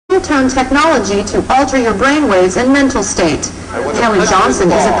tone technology to alter your brainwaves and mental state. Kelly Johnson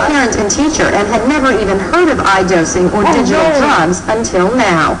is a parent and teacher and had never even heard of eye-dosing or digital drugs until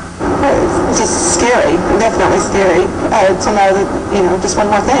now. It's just scary, definitely scary, to know that, just one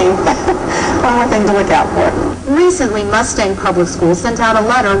more thing. One more thing to look out for. Recently, Mustang Public Schools sent out a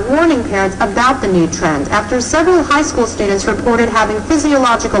letter warning parents about the new trend after several high school students reported having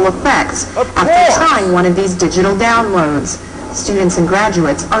physiological effects after trying one of these digital downloads. Students and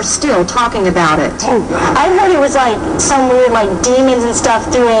graduates are still talking about it. I heard it was like some weird demons and stuff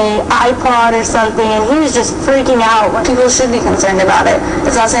through an iPod or something, and he was just freaking out. People should be concerned about it.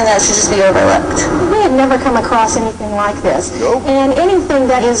 It's not something that should just be overlooked. We had never come across anything like this. Nope. And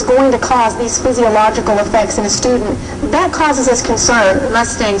anything that is going to cause these physiological effects in a student, that causes us concern.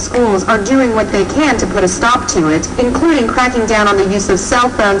 Mustang schools are doing what they can to put a stop to it, including cracking down on the use of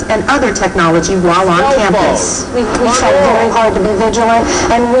cell phones and other technology while on campus. We try very hard to be vigilant,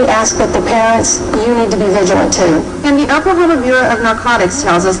 and we ask that the parents, you need to be vigilant too. And the Oklahoma Bureau of Narcotics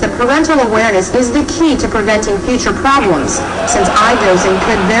tells us that parental awareness is the key to preventing future problems, since eye-dosing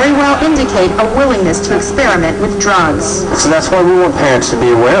could very well indicate a willingness to experiment with drugs. So that's why we want parents to be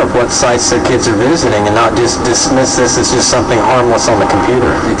aware of what sites their kids are visiting and not just dismiss this as just something harmless on the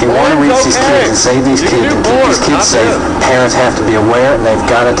computer. If you want to reach these kids and save these kids and keep these kids safe, parents have to be aware and they've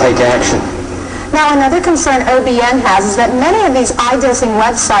got to take action. Now, another concern OBN has is that many of these eye-dosing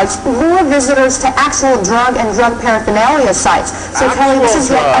websites lure visitors to actual drug and drug paraphernalia sites. So, Kelly, this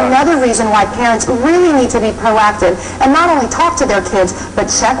is yet another reason why parents really need to be proactive and not only talk to their kids, but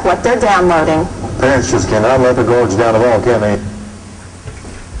check what they're downloading. Parents just cannot let the gorge down at all, can they?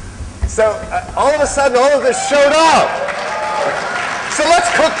 So, all of a sudden, all of this showed up. So let's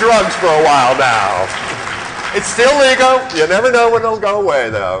cook drugs for a while now. It's still legal. You never know when it'll go away,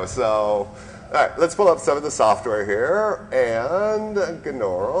 though. So. All right, let's pull up some of the software here, and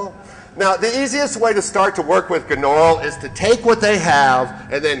Gneural. Now, the easiest way to start to work with Gneural is to take what they have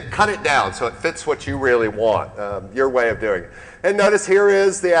and then cut it down so it fits what you really want, your way of doing it. And notice here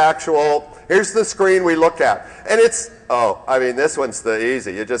is the here's the screen we looked at. And it's, this one's the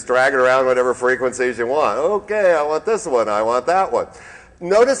easy. You just drag it around whatever frequencies you want. Okay, I want this one, I want that one.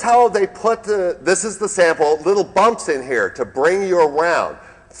 Notice how they put this is the sample, little bumps in here to bring you around.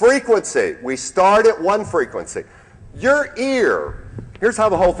 Frequency, we start at one frequency. Your ear, here's how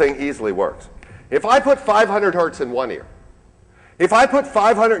the whole thing easily works. If I put 500 hertz in one ear, if I put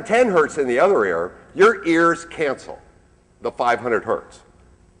 510 hertz in the other ear, your ears cancel the 500 hertz.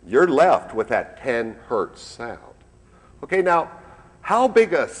 You're left with that 10 hertz sound. Okay, now, how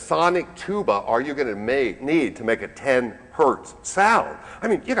big a sonic tuba are you going to need to make a 10 hertz sound? I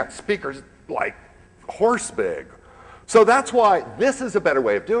mean, you got speakers like horse big. So that's why this is a better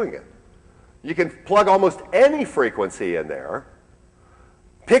way of doing it. You can plug almost any frequency in there,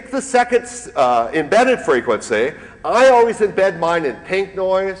 pick the second embedded frequency. I always embed mine in pink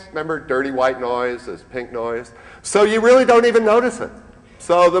noise. Remember, dirty white noise is pink noise. So you really don't even notice it.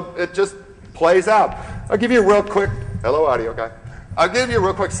 So it just plays out. I'll give you a real quick, hello audio guy. I'll give you a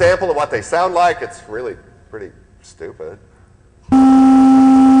real quick sample of what they sound like. It's really pretty stupid.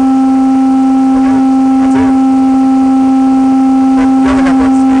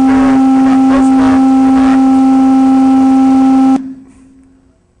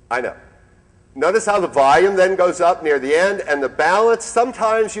 I know. Notice how the volume then goes up near the end, and the balance,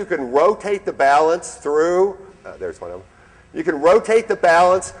 sometimes you can rotate the balance through. There's one of them. You can rotate the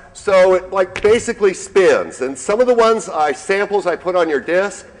balance so it basically spins. And some of the samples I put on your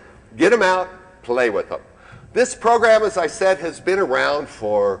disk, get them out, play with them. This program, as I said, has been around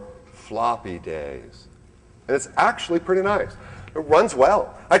for floppy days. And it's actually pretty nice. It runs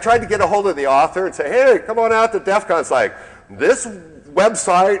well. I tried to get a hold of the author and say, hey, come on out to DEFCON. It's like, this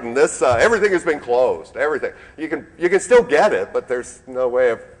website and this, everything has been closed, everything. You can still get it, but there's no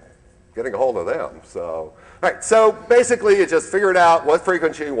way of getting a hold of them. So, all right, so basically you just figure it out, what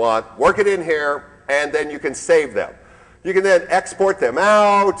frequency you want, work it in here, and then you can save them. You can then export them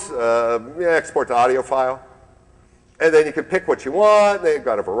out, export the audio file, and then you can pick what you want. They've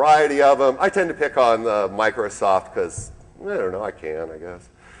got a variety of them. I tend to pick on Microsoft because, I don't know, I guess.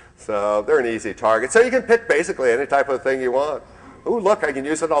 So they're an easy target. So you can pick basically any type of thing you want. Ooh, look, I can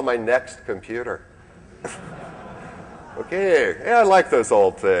use it on my next computer. Okay, yeah, I like those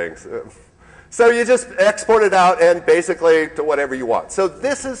old things. So you just export it out and basically to whatever you want. So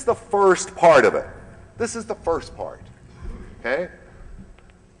this is the first part of it. This is the first part, okay?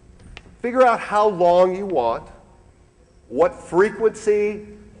 Figure out how long you want, what frequency,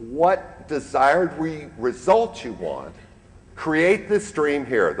 what desired result you want. Create this stream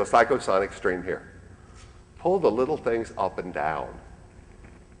here, the psychosonic stream here. Pull the little things up and down.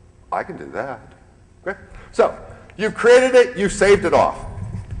 I can do that. Okay? So you've created it, you've saved it off.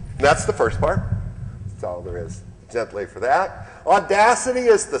 That's the first part. That's all there is gently for that. Audacity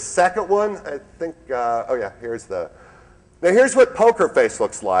is the second one. I think, oh yeah, here's what Poker Face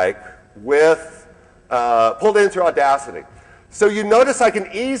looks like with pulled in through Audacity. So you notice I can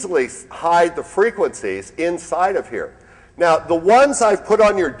easily hide the frequencies inside of here. Now, the ones I've put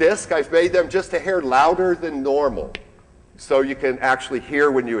on your disk, I've made them just a hair louder than normal. So you can actually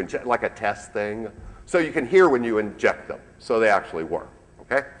hear when you inject, like a test thing. So you can hear when you inject them. So they actually work,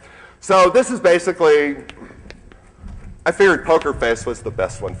 okay? So this is basically, I figured Poker Face was the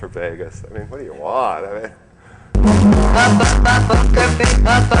best one for Vegas. I mean, what do you want? I mean,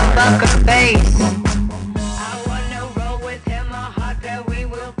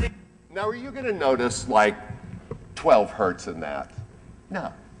 now, are you going to notice like 12 hertz in that?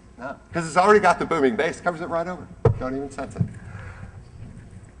 No, no, because it's already got the booming bass, covers it right over. Don't even sense it.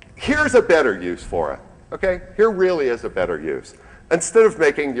 Here's a better use for it, okay? Here really is a better use. Instead of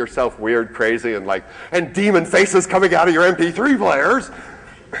making yourself weird, crazy, and demon faces coming out of your MP3 players,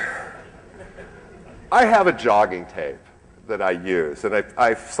 I have a jogging tape that I use, and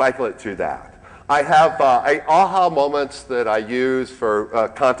I cycle it through that. I have aha moments that I use for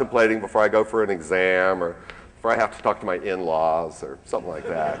contemplating before I go for an exam or before I have to talk to my in-laws or something like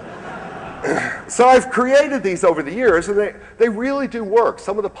that. So I've created these over the years, and they really do work,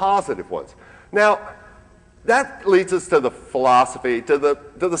 some of the positive ones. Now, that leads us to the philosophy, to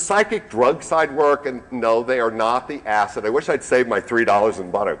the psychic drug side work, and no, they are not the acid. I wish I'd saved my $3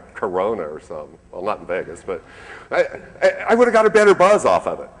 and bought a Corona or something. Well, not in Vegas, but I would have got a better buzz off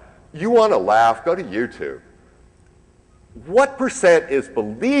of it. You want to laugh, go to YouTube. What percent is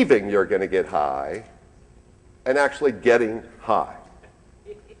believing you're going to get high and actually getting high?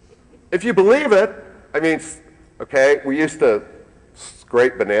 If you believe it, I mean, okay, we used to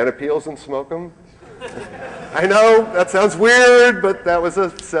scrape banana peels and smoke them. I know, that sounds weird, but that was a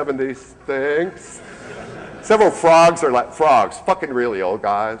 70s thing. Several frogs are like frogs, fucking really old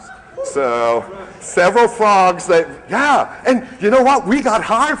guys. So, several frogs that, yeah, and you know what? We got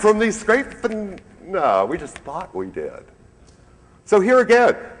high from these scraping. No, we just thought we did. So here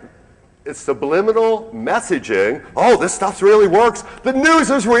again, it's subliminal messaging. Oh, this stuff really works. The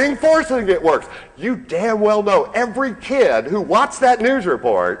news is reinforcing it works. You damn well know every kid who watched that news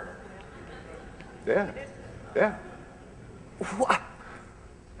report. Yeah, yeah.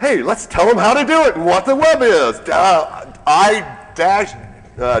 Hey, let's tell them how to do it and what the web is.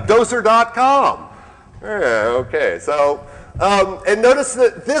 Doser.com. Yeah, okay, so, and notice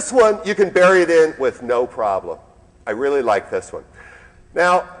that this one, you can bury it in with no problem. I really like this one.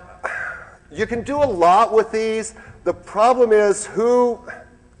 Now, you can do a lot with these. The problem is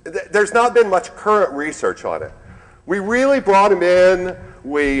there's not been much current research on it. We really brought them in.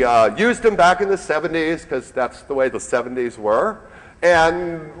 We used them back in the 70s because that's the way the 70s were.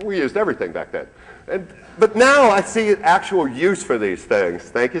 And we used everything back then. But now I see actual use for these things.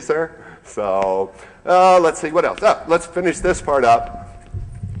 Thank you, sir. So let's see, what else? Oh, let's finish this part up.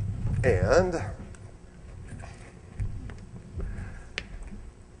 And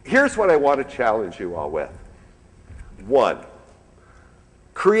here's what I want to challenge you all with. 1,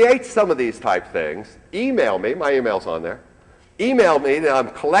 create some of these type things. Email me. My email's on there. Email me, and I'm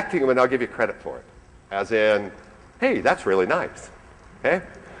collecting them, and I'll give you credit for it. As in, hey, that's really nice. Okay?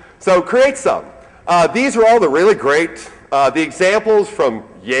 So create some. These are all the really great, the examples from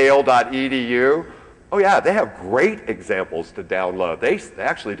Yale.edu. Oh yeah, they have great examples to download. They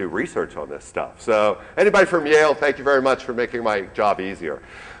actually do research on this stuff. So anybody from Yale, thank you very much for making my job easier.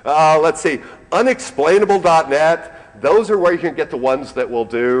 Let's see, unexplainable.net. Those are where you can get the ones that will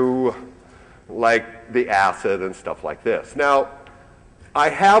do like the acid and stuff like this. Now, I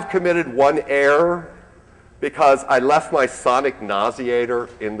have committed one error because I left my sonic nauseator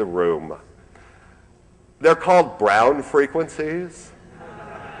in the room. They're called brown frequencies.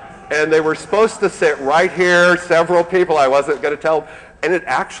 And they were supposed to sit right here, several people, I wasn't going to tell them, and it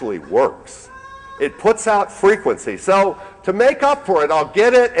actually works. It puts out frequency. So to make up for it, I'll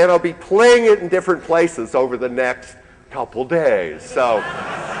get it, and I'll be playing it in different places over the next couple days. So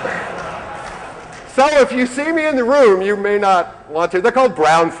if you see me in the room, you may not want to. They're called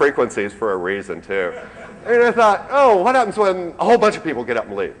brown frequencies for a reason, too. And I thought, oh, what happens when a whole bunch of people get up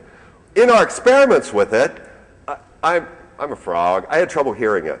and leave? In our experiments with it, I'm a frog. I had trouble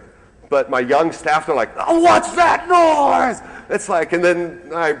hearing it. But my young staff, they're like, oh, what's that noise? It's like, and then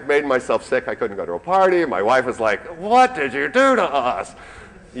I made myself sick. I couldn't go to a party. My wife was like, what did you do to us?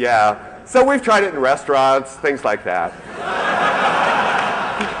 Yeah. So we've tried it in restaurants, things like that.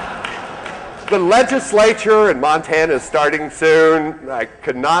 The legislature in Montana is starting soon. I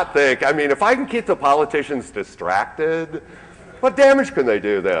could not think. I mean, if I can keep the politicians distracted, what damage can they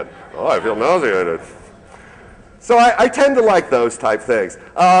do then? Oh, I feel nauseated. So I tend to like those type things.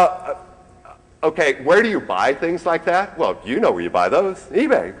 Okay, where do you buy things like that? Well, you know where you buy those.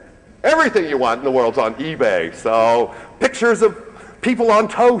 eBay. Everything you want in the world's on eBay. So pictures of people on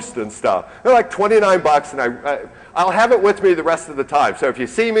toast and stuff. They're like 29 bucks, and I'll have it with me the rest of the time. So if you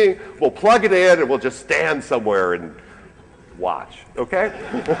see me, we'll plug it in, and we'll just stand somewhere and watch, okay?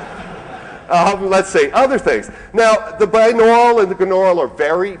 Let's see, other things. Now, the binaural and the gonaural are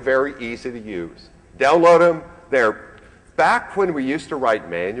very, very easy to use. Download them. They're back when we used to write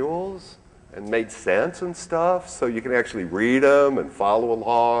manuals and made sense and stuff, so you can actually read them and follow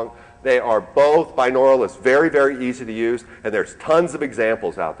along. They are both binaural. It's very, very easy to use, and there's tons of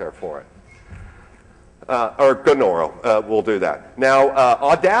examples out there for it. Or gonaural, we'll do that. Now,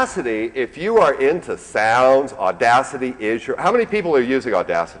 Audacity, if you are into sounds, Audacity is your... How many people are using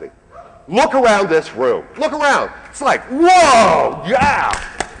Audacity? Look around this room. Look around. It's like, whoa, yeah.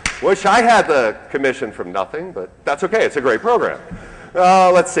 Wish I had the commission from nothing, but that's okay. It's a great program.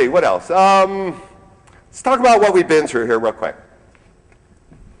 Let's see, what else? Let's talk about what we've been through here real quick.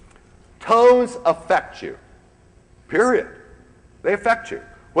 Tones affect you, period. They affect you.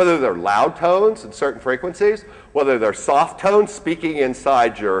 Whether they're loud tones in certain frequencies, whether they're soft tones speaking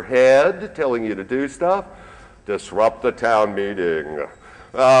inside your head, telling you to do stuff, disrupt the town meeting.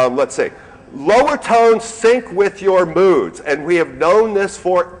 Let's see. Lower tones sync with your moods, and we have known this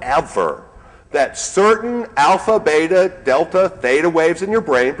forever, that certain alpha, beta, delta, theta waves in your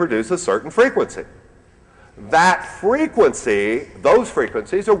brain produce a certain frequency. That frequency, those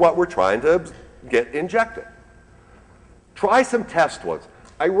frequencies are what we're trying to get injected. Try some test ones.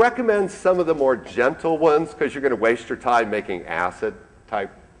 I recommend some of the more gentle ones because you're going to waste your time making acid type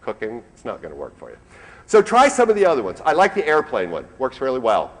cooking. It's not going to work for you. So try some of the other ones. I like the airplane one. Works really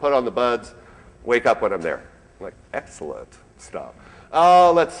well. Put on the buds, wake up when I'm there. I'm like, excellent stuff.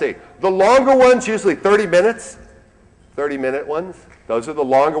 Let's see. The longer ones, usually 30 minutes. 30-minute ones. Those are the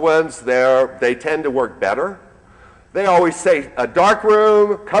longer ones. They tend to work better. They always say a dark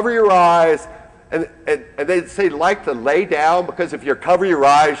room, cover your eyes, and they say like to lay down because if you cover your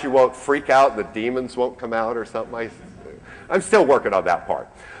eyes, you won't freak out and the demons won't come out or something. I'm still working on that part.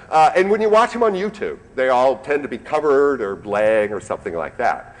 And when you watch them on YouTube, they all tend to be covered or laying or something like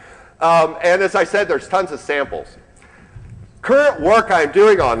that. And as I said, there's tons of samples. Current work I'm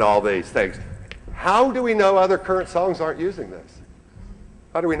doing on all these things. How do we know other current songs aren't using this?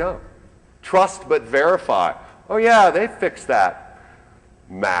 How do we know? Trust but verify. Oh yeah, they fixed that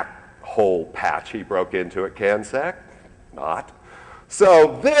Mac hole patch he broke into at CanSec. Not.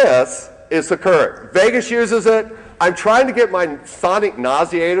 So this is the current. Vegas uses it. I'm trying to get my sonic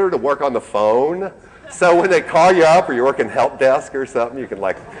nauseator to work on the phone. So when they call you up or you're working help desk or something, you can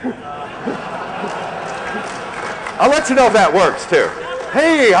like... I'll let you know if that works too.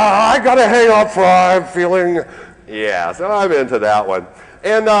 Hey, I got to hang up for I'm feeling... Yeah, so I'm into that one.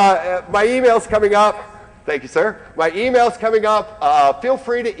 And my email's coming up. Thank you, sir. My email's coming up. Feel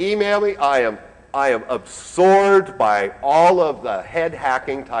free to email me. I am absorbed by all of the head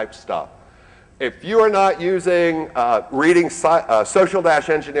hacking type stuff. If you are not using reading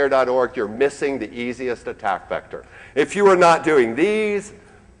social-engineer.org, you're missing the easiest attack vector. If you are not doing these,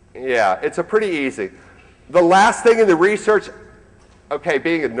 yeah, it's a pretty easy. The last thing in the research, okay,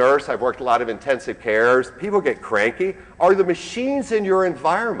 being a nurse, I've worked a lot of intensive cares. People get cranky. Are the machines in your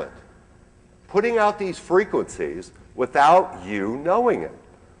environment putting out these frequencies without you knowing it?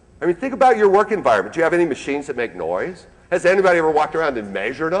 I mean, think about your work environment. Do you have any machines that make noise? Has anybody ever walked around and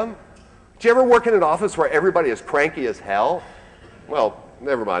measured them? Do you ever work in an office where everybody is cranky as hell? Well,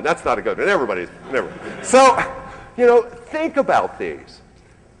 never mind. That's not a good one. Never. So, you know, think about these.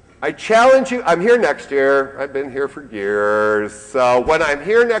 I challenge you. I'm here next year. I've been here for years. So when I'm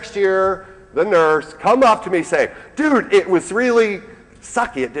here next year, the nurse, come up to me and say, dude, it was really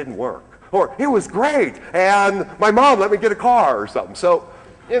sucky. It didn't work. Or it was great. And my mom let me get a car or something. So,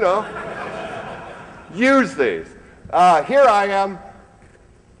 you know, use these. Here I am.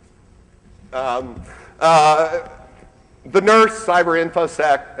 The nurse, cyber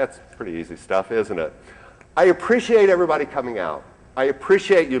infosec, that's pretty easy stuff, isn't it? I appreciate everybody coming out. I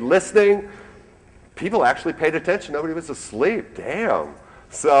appreciate you listening. People actually paid attention. Nobody was asleep. Damn.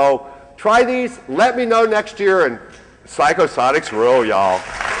 So try these. Let me know next year, and Psychosonics rule, y'all.